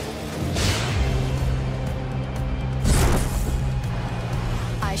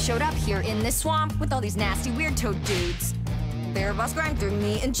 I showed up here in this swamp with all these nasty weird toad dudes. Their boss Grime threw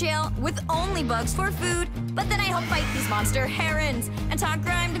me in jail with only bugs for food. But then I helped fight these monster herons and taught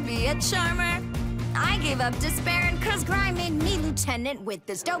Grime to be a charmer. I gave up despair and Coz Grime made me lieutenant with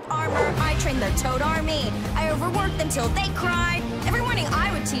this dope armor. I trained the toad army. I overworked them till they cried. Every morning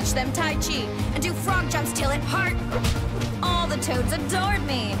I would teach them tai chi and do frog jumps till it hurt. All the toads adored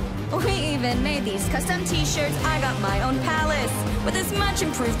me. We even made these custom t-shirts. I got my own palace with this much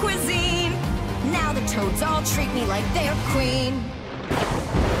improved cuisine. Now the toads all treat me like they're queen.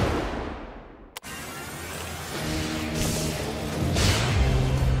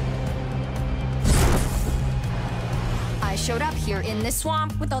 I showed up here in this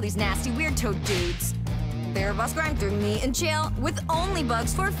swamp with all these nasty weird toad dudes. Their boss Grime threw me in jail with only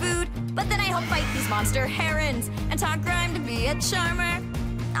bugs for food. But then I helped fight these monster herons and taught Grime to be a charmer.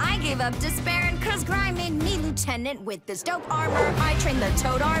 I gave up despair and Coz Grime made me lieutenant with this dope armor. I trained the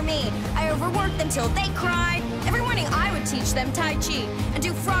toad army. I overworked them till they cried. Every morning I would teach them tai chi and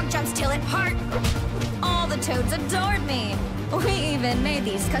do frog jumps till it hurt. All the toads adored me. We even made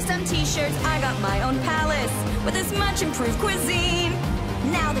these custom t-shirts. I got my own palace with this much improved cuisine.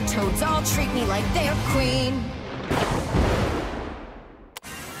 Now the toads all treat me like they're queen.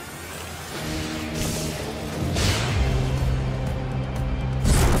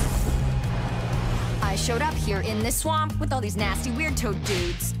 I showed up here in this swamp with all these nasty weird toad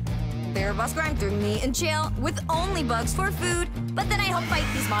dudes. Their boss Grime threw me in jail with only bugs for food. But then I helped fight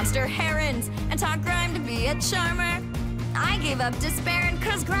these monster herons and taught Grime to be a charmer. I gave up despair and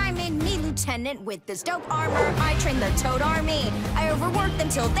Coz Grime made me lieutenant with this dope armor. I trained the toad army. I overworked them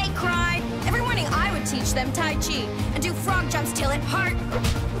till they cried. Every morning I would teach them tai chi and do frog jumps till it hurt.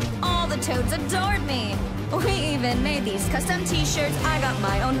 All the toads adored me. We even made these custom t-shirts. I got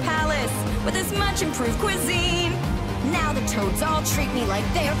my own palace with this much improved cuisine. Now the toads all treat me like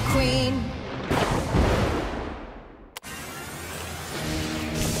they're queen.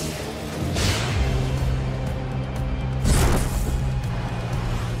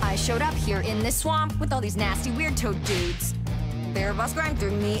 I showed up here in this swamp with all these nasty weird toad dudes. Their boss Grime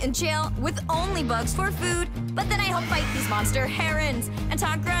threw me in jail with only bugs for food. But then I helped fight these monster herons and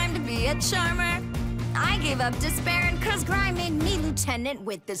taught Grime to be a charmer. I gave up despair and Coz Grime made me lieutenant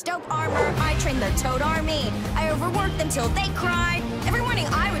with this dope armor. I trained the toad army. I overworked them till they cried. Every morning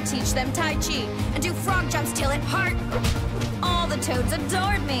I would teach them tai chi and do frog jumps till it hurt. All the toads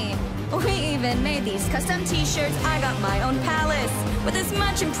adored me. We even made these custom t-shirts. I got my own palace with this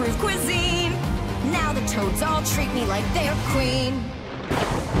much improved cuisine. Now the toads all treat me like they're queen.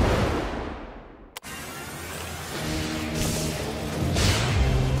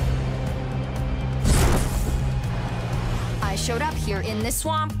 I showed up here in this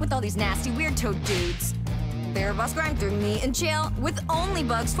swamp with all these nasty weird toad dudes. Their boss Grime threw me in jail with only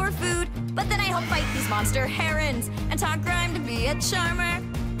bugs for food, but then I helped fight these monster herons and taught Grime to be a charmer.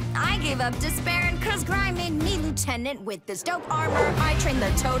 I gave up despair and Coz Grime made me lieutenant with this dope armor. I trained the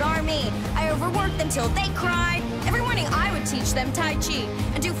toad army. I overworked them till they cried. Every morning I would teach them tai chi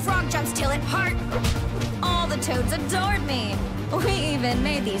and do frog jumps till it hurt. All the toads adored me. We even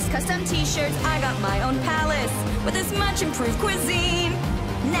made these custom t-shirts. I got my own palace with this much improved cuisine.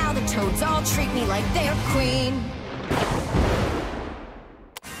 Now the toads all treat me like they're queen.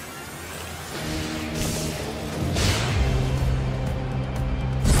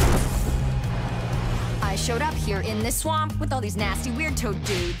 I showed up here in this swamp with all these nasty weird toad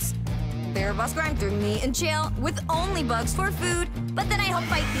dudes. Their boss Grime threw me in jail with only bugs for food, but then I helped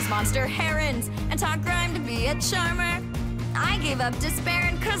fight these monster herons and taught Grime to be a charmer. I gave up despair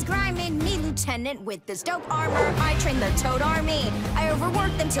and Coz Grime made me lieutenant with this dope armor. I trained the toad army. I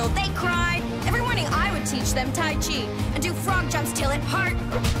overworked them till they cried. Every morning I would teach them tai chi and do frog jumps till it hurt.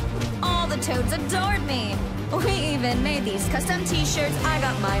 All the toads adored me. We even made these custom t-shirts. I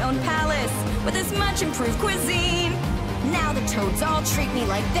got my own palace with this much improved cuisine. Now the toads all treat me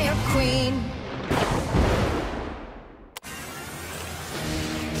like they're queen.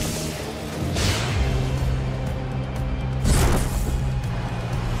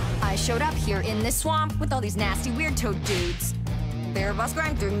 I showed up here in this swamp with all these nasty weird toad dudes. Their boss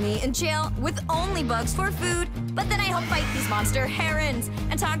Grime threw me in jail with only bugs for food, but then I helped fight these monster herons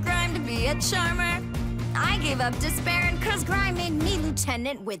and taught Grime to be a charmer. I gave up despair and Coz Grime made me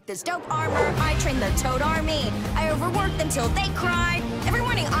lieutenant with this dope armor. I trained the toad army. I overworked them till they cried. Every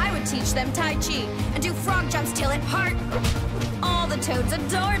morning I would teach them tai chi and do frog jumps till it hurt. All the toads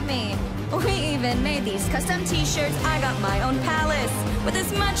adored me. We even made these custom t-shirts. I got my own palace with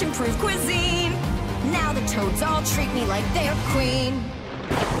this much improved cuisine. Now the toads all treat me like they're queen.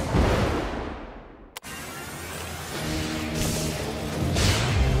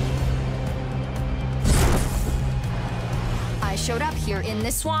 I showed up here in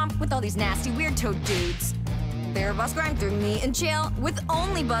this swamp with all these nasty weird toad dudes. Their boss Grime threw me in jail with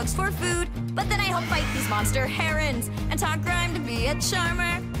only bugs for food, but then I helped fight these monster herons and taught Grime to be a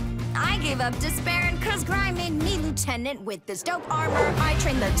charmer. I gave up despair and Coz Grime made me lieutenant with this dope armor. I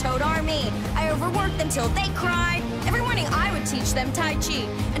trained the toad army. I overworked them till they cried. Every morning I would teach them tai chi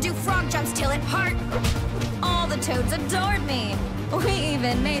and do frog jumps till it hurt. All the toads adored me. We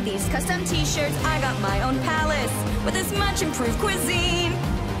even made these custom t-shirts. I got my own palace with this much improved cuisine.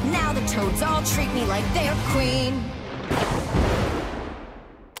 Now the toads all treat me like they're queen.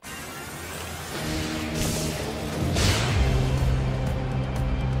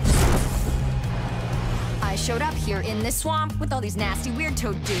 I showed up here in this swamp with all these nasty weird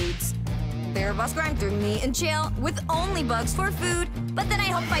toad dudes. Their boss Grime threw me in jail with only bugs for food, but then I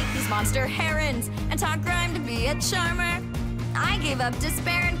helped fight these monster herons and taught Grime to be a charmer. I gave up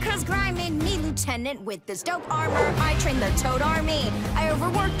despair and Coz Grime made me lieutenant with this dope armor. I trained the toad army. I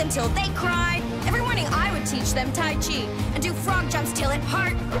overworked them till they cried. Every morning I would teach them tai chi and do frog jumps till it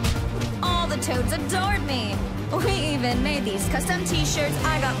hurt. All the toads adored me. We even made these custom t-shirts.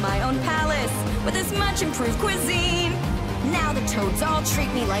 I got my own palace with this much improved cuisine. Now the toads all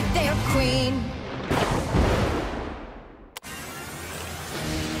treat me like they're queen.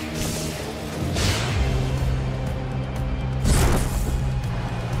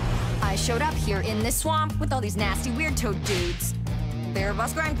 I showed up here in this swamp with all these nasty weird toad dudes. Their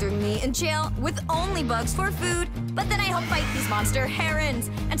boss Grime threw me in jail with only bugs for food, but then I helped fight these monster herons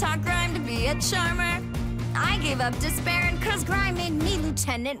and taught Grime to be a charmer. I gave up despair and Coz Grime made me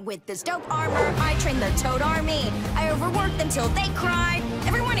lieutenant with this dope armor. I trained the toad army. I overworked them till they cried.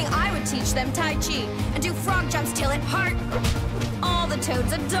 Every morning I would teach them tai chi and do frog jumps till it hurt. All the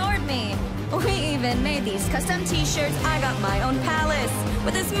toads adored me. We even made these custom t-shirts. I got my own palace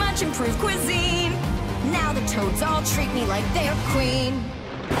with this much improved cuisine. Now the toads all treat me like they're queen.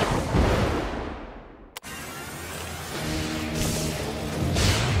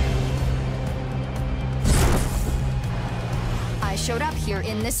 I showed up here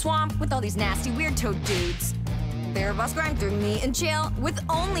in this swamp with all these nasty weird toad dudes. Their boss Grime threw me in jail with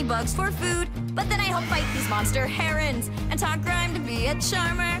only bugs for food, but then I helped fight these monster herons and taught Grime to be a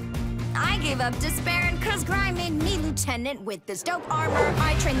charmer. I gave up despair and Coz Grime made me lieutenant with this dope armor.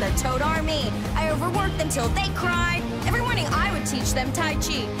 I trained the toad army. I overworked them till they cried. Every morning I would teach them tai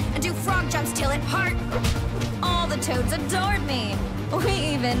chi and do frog jumps till it hurt. All the toads adored me. We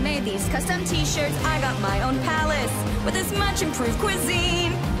even made these custom t-shirts. I got my own palace with this much improved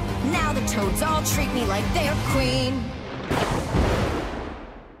cuisine. Now the toads all treat me like they're queen.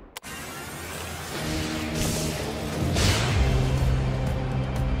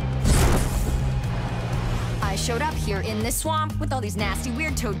 showed up here in this swamp with all these nasty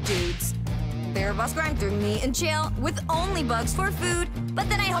weird toad dudes. Their boss Grime threw me in jail with only bugs for food, but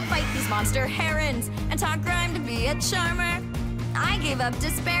then I helped fight these monster herons and taught Grime to be a charmer. I gave up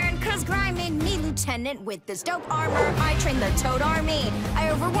despair and Coz Grime made me lieutenant with this dope armor. I trained the toad army.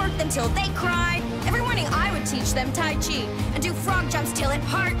 I overworked them till they cried. Every morning I would teach them tai chi and do frog jumps till it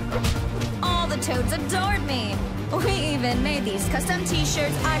hurt. All the toads adored me. We even made these custom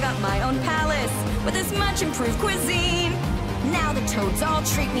t-shirts. I got my own palace with this much improved cuisine. Now the toads all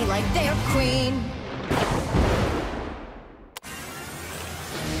treat me like they're queen.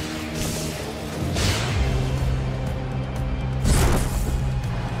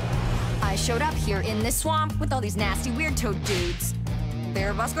 I showed up here in this swamp with all these nasty weird toad dudes.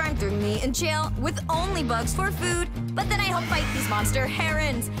 Their boss Grime threw me in jail with only bugs for food, but then I helped fight these monster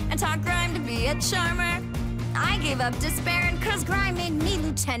herons and taught Grime to be a charmer. I gave up despair and Coz Grime made me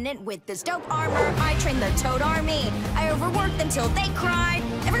lieutenant with this dope armor. I trained the toad army. I overworked them till they cried.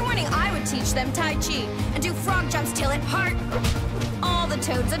 Every morning I would teach them tai chi and do frog jumps till it hurt. All the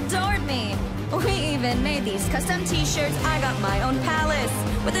toads adored me. We even made these custom t-shirts. I got my own palace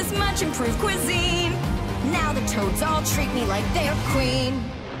with this much improved cuisine. Now the toads all treat me like they're queen.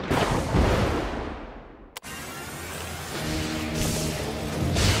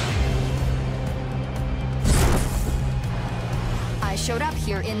 I showed up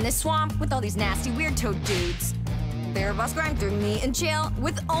here in this swamp with all these nasty weird toad dudes. Their boss Grime threw me in jail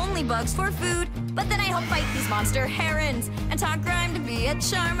with only bugs for food, but then I helped fight these monster herons and taught Grime to be a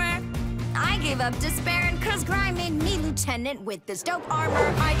charmer. I gave up despair and Coz Grime made me lieutenant with this dope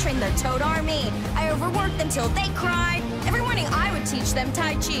armor. I trained the toad army. I overworked them till they cried. Every morning I would teach them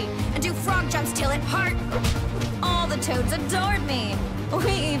tai chi and do frog jumps till it hurt. All the toads adored me.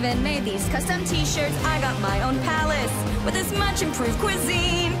 We even made these custom t-shirts. I got my own palace with this much improved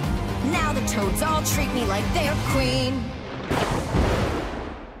cuisine. Now the toads all treat me like they're queen.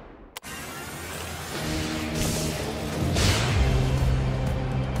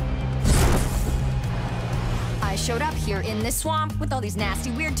 I showed up here in this swamp with all these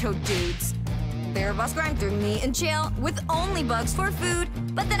nasty weird toad dudes. Their boss Grime threw me in jail with only bugs for food,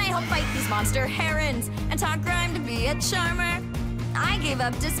 but then I helped fight these monster herons and taught Grime to be a charmer. I gave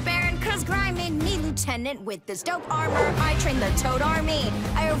up despair and Coz Grime made me lieutenant with this dope armor. I trained the toad army.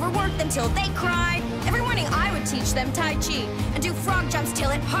 I overworked them till they cried. Every morning I would teach them tai chi and do frog jumps till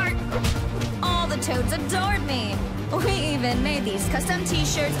it hurt. All the toads adored me. We even made these custom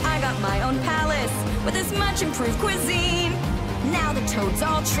t-shirts. I got my own palace with this much improved cuisine. Now the toads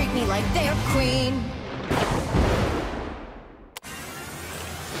all treat me like they're queen.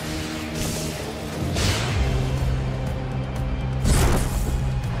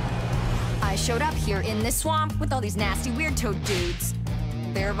 I showed up here in this swamp with all these nasty weird toad dudes.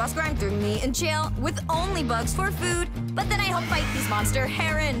 Their boss Grime threw me in jail with only bugs for food, but then I helped fight these monster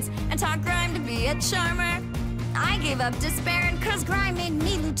herons and taught Grime to be a charmer. I gave up despair and Coz Grime made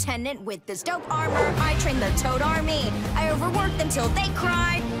me lieutenant with this dope armor. I trained the toad army. I overworked them till they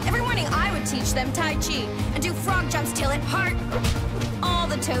cried. Every morning I would teach them tai chi and do frog jumps till it hurt. All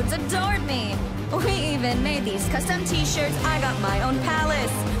the toads adored me. We even made these custom t-shirts. I got my own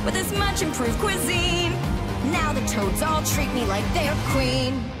palace with this much improved cuisine. Now the toads all treat me like they're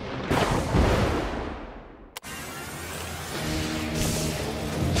queen.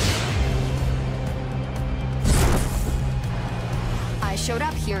 I showed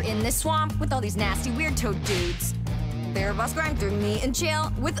up here in this swamp with all these nasty weird toad dudes. Their boss Grime threw me in jail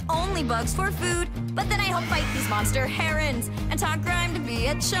with only bugs for food, but then I helped fight these monster herons and taught Grime to be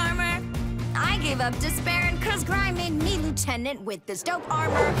a charmer. I gave up despair and Coz Grime made me lieutenant with this dope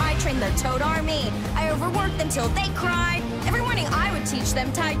armor. I trained the toad army. I overworked them till they cried. Every morning I would teach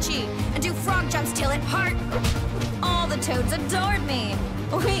them tai chi and do frog jumps till it hurt. All the toads adored me.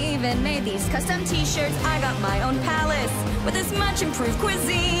 We even made these custom t-shirts. I got my own palace with this much improved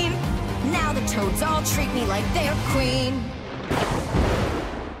cuisine. Now the toads all treat me like they're queen.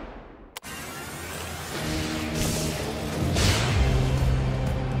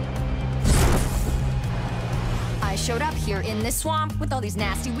 I showed up here in this swamp with all these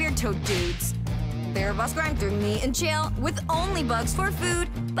nasty weird toad dudes. Their boss Grime threw me in jail with only bugs for food,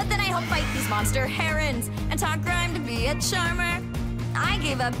 but then I helped fight these monster herons and taught Grime to be a charmer. I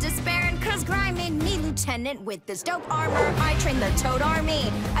gave up despair and Coz Grime made me lieutenant with this dope armor. I trained the toad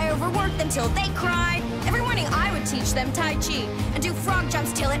army. I overworked them till they cried. Every morning I would teach them tai chi and do frog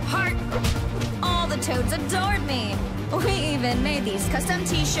jumps till it hurt. All the toads adored me. We even made these custom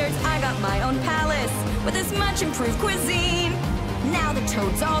t-shirts. I got my own palace with this much improved cuisine. Now the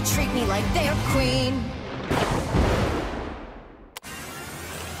toads all treat me like they're queen.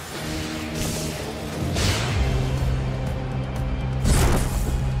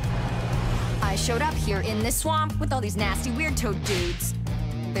 here in this swamp with all these nasty weird toad dudes.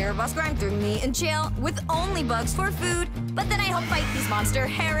 Their boss Grime threw me in jail with only bugs for food, but then I helped fight these monster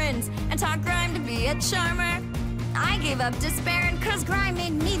herons and taught Grime to be a charmer. I gave up despair and Coz Grime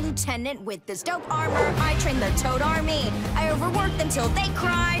made me lieutenant with this dope armor. I trained the toad army. I overworked them till they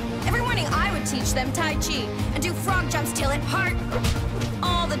cried. Every morning I would teach them tai chi and do frog jumps till it hurt.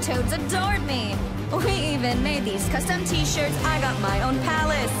 All the toads adored me. We even made these custom t-shirts. I got my own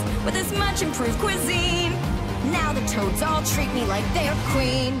palace with this much improved cuisine. Now the toads all treat me like they're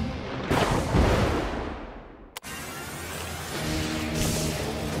queen.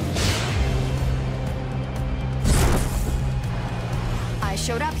 I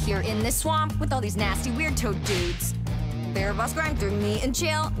showed up here in this swamp with all these nasty weird toad dudes. Their boss Grime threw me in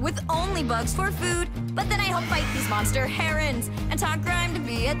jail with only bugs for food, but then I helped fight these monster herons and taught Grime to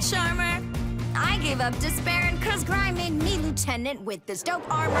be a charmer. I gave up despair and Coz Grime made me lieutenant with this dope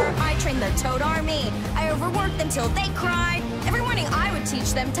armor. I trained the toad army. I overworked them till they cried. Every morning I would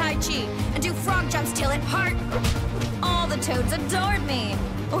teach them tai chi and do frog jumps till it hurt. All the toads adored me.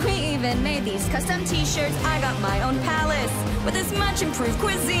 We even made these custom t-shirts. I got my own palace with this much improved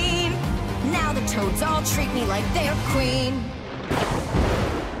cuisine. Now the toads all treat me like they're queen.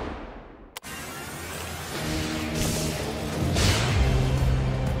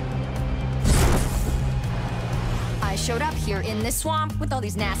 I showed up here in this swamp with all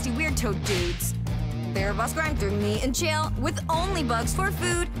these nasty weird toad dudes. Their boss Grime threw me in jail with only bugs for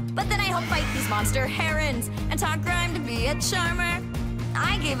food, but then I helped fight these monster herons and taught Grime to be a charmer.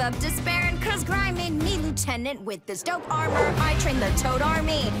 I gave up despair and Coz Grime made me lieutenant with this dope armor. I trained the toad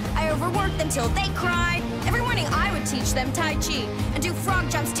army. I overworked them till they cried. Every morning I would teach them tai chi and do frog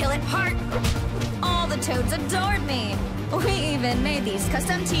jumps till it hurt. All the toads adored me. We even made these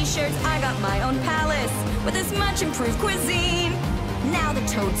custom t-shirts. I got my own palace with this much improved cuisine. Now the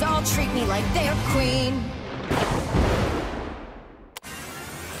toads all treat me like they're queen.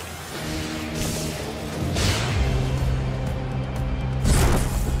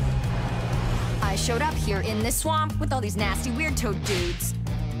 I showed up here in this swamp with all these nasty weird toad dudes.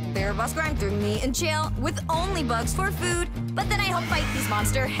 Their boss Grime threw me in jail with only bugs for food, but then I helped fight these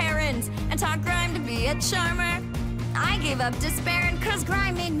monster herons and taught Grime to be a charmer. I gave up despair and Coz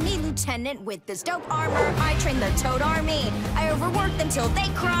Grime made me lieutenant with this dope armor. I trained the toad army. I overworked them till they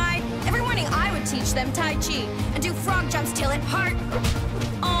cried. Every morning I would teach them tai chi and do frog jumps till it hurt.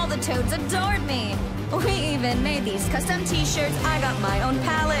 All the toads adored me. We even made these custom t-shirts. I got my own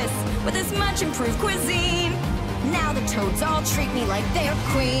palace with this much improved cuisine. Now the toads all treat me like they're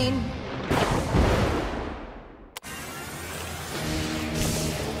queen.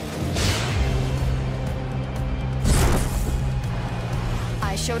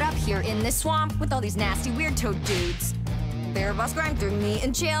 I showed up here in this swamp with all these nasty weird toad dudes. Their boss Grime threw me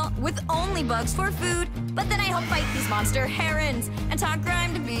in jail with only bugs for food, but then I helped fight these monster herons and taught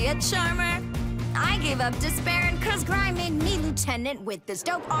Grime to be a charmer. I gave up despair and Coz Grime made me lieutenant with this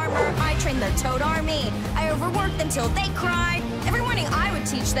dope armor. I trained the toad army. I overworked them till they cried. Every morning I would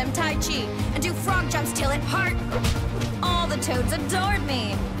teach them tai chi and do frog jumps till it hurt. All the toads adored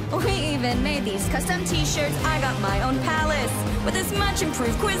me. We even made these custom t-shirts. I got my own palace with this much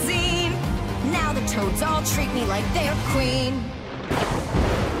improved cuisine. Now the toads all treat me like they're queen.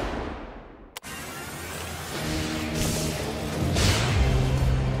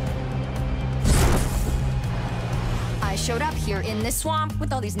 I showed up here in this swamp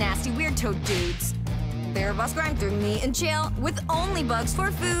with all these nasty weird toad dudes. Their boss Grime threw me in jail with only bugs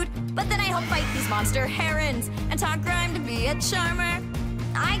for food, but then I helped fight these monster herons and taught Grime to be a charmer.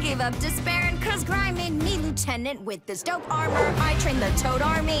 I gave up despair and Coz Grime made me lieutenant with this dope armor. I trained the toad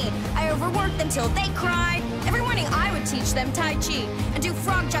army. I overworked them till they cried. Every morning I would teach them tai chi and do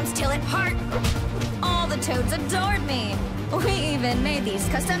frog jumps till it hurt. All the toads adored me. We even made these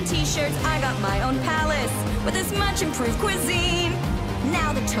custom t-shirts. I got my own palace with this much improved cuisine.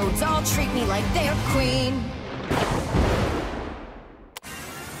 Now the toads all treat me like they're queen.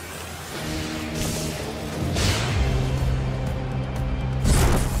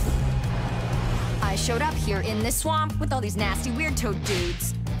 I showed up here in this swamp with all these nasty weird toad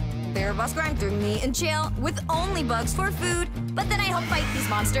dudes. Their boss Grime threw me in jail with only bugs for food, but then I helped fight these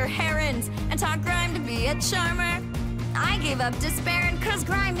monster herons and taught Grime to be a charmer. I gave up despair and Coz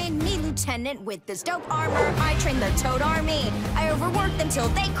Grime made me lieutenant with this dope armor. I trained the toad army. I overworked them till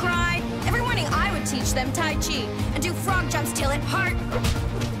they cried. Every morning I would teach them tai chi and do frog jumps till it hurt.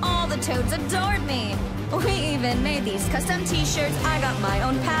 All the toads adored me. We even made these custom t-shirts. I got my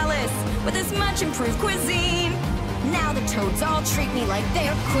own palace with this much improved cuisine. Now the toads all treat me like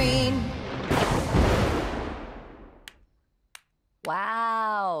they're queen.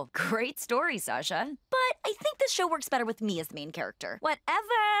 Wow. Wow, great story, Sasha. But I think this show works better with me as the main character. Whatever!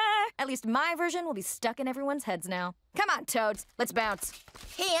 At least my version will be stuck in everyone's heads now. Come on, Toads, let's bounce.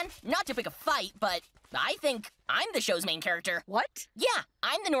 And not to pick a fight, but I think I'm the show's main character. What? Yeah,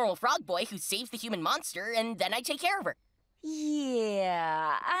 I'm the normal frog boy who saves the human monster, and then I take care of her.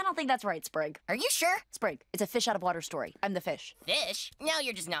 Yeah, I don't think that's right, Sprig. Are you sure? Sprig, it's a fish out of water story. I'm the fish. Fish? Now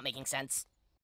you're just not making sense.